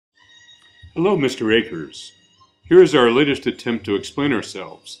Hello, Mr. Akers. Here is our latest attempt to explain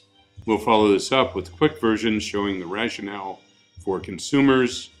ourselves. We'll follow this up with quick versions showing the rationale for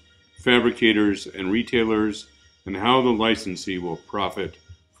consumers, fabricators, and retailers, and how the licensee will profit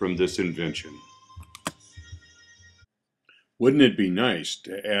from this invention. Wouldn't it be nice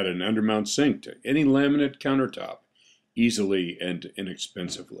to add an undermount sink to any laminate countertop easily and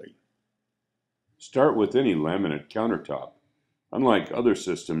inexpensively? Start with any laminate countertop. Unlike other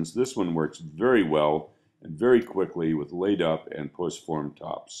systems, this one works very well and very quickly with laid up and post-formed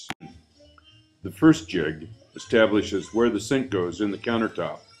tops. The first jig establishes where the sink goes in the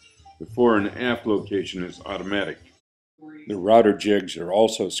countertop. The fore and aft location is automatic. The router jigs are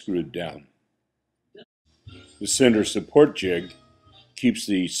also screwed down. The center support jig keeps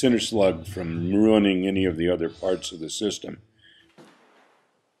the center slug from ruining any of the other parts of the system.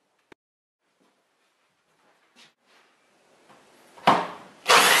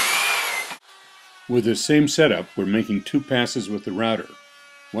 With the same setup, we're making two passes with the router,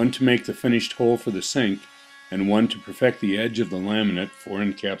 one to make the finished hole for the sink and one to perfect the edge of the laminate for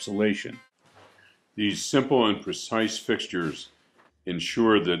encapsulation. These simple and precise fixtures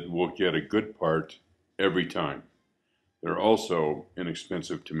ensure that we'll get a good part every time. They're also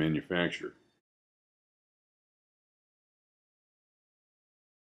inexpensive to manufacture.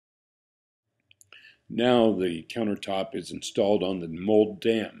 Now the countertop is installed on the mold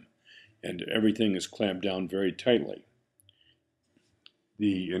dam, and everything is clamped down very tightly.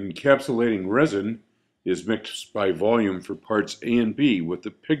 The encapsulating resin is mixed by volume for parts A and B with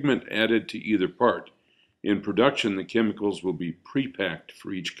the pigment added to either part. In production, the chemicals will be pre-packed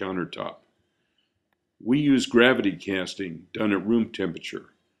for each countertop. We use gravity casting done at room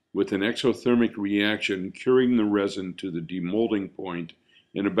temperature with an exothermic reaction curing the resin to the demolding point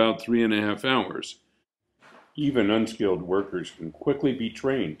in about 3.5 hours. Even unskilled workers can quickly be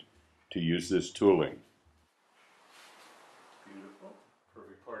trained to use this tooling. Beautiful.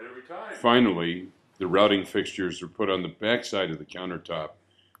 Perfect part every time. Finally, the routing fixtures are put on the back side of the countertop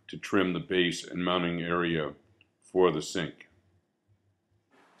to trim the base and mounting area for the sink.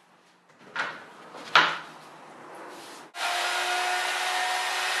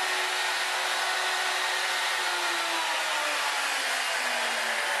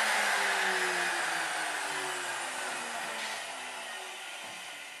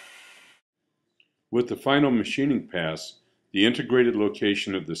 With the final machining pass, the integrated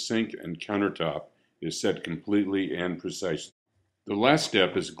location of the sink and countertop is set completely and precisely. The last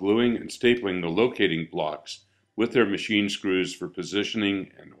step is gluing and stapling the locating blocks with their machine screws for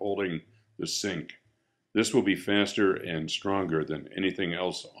positioning and holding the sink. This will be faster and stronger than anything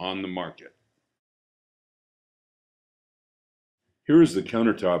else on the market. Here is the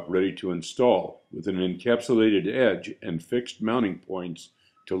countertop ready to install with an encapsulated edge and fixed mounting points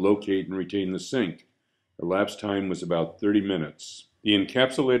to locate and retain the sink. Elapsed time was about 30 minutes. The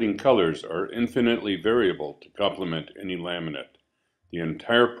encapsulating colors are infinitely variable to complement any laminate. The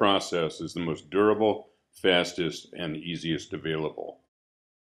entire process is the most durable, fastest, and easiest available.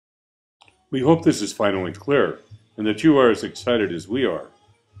 We hope this is finally clear and that you are as excited as we are.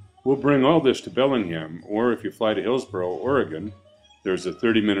 We'll bring all this to Bellingham, or if you fly to Hillsboro, Oregon, there's a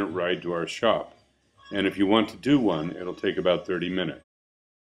 30-minute ride to our shop. And if you want to do one, it'll take about 30 minutes.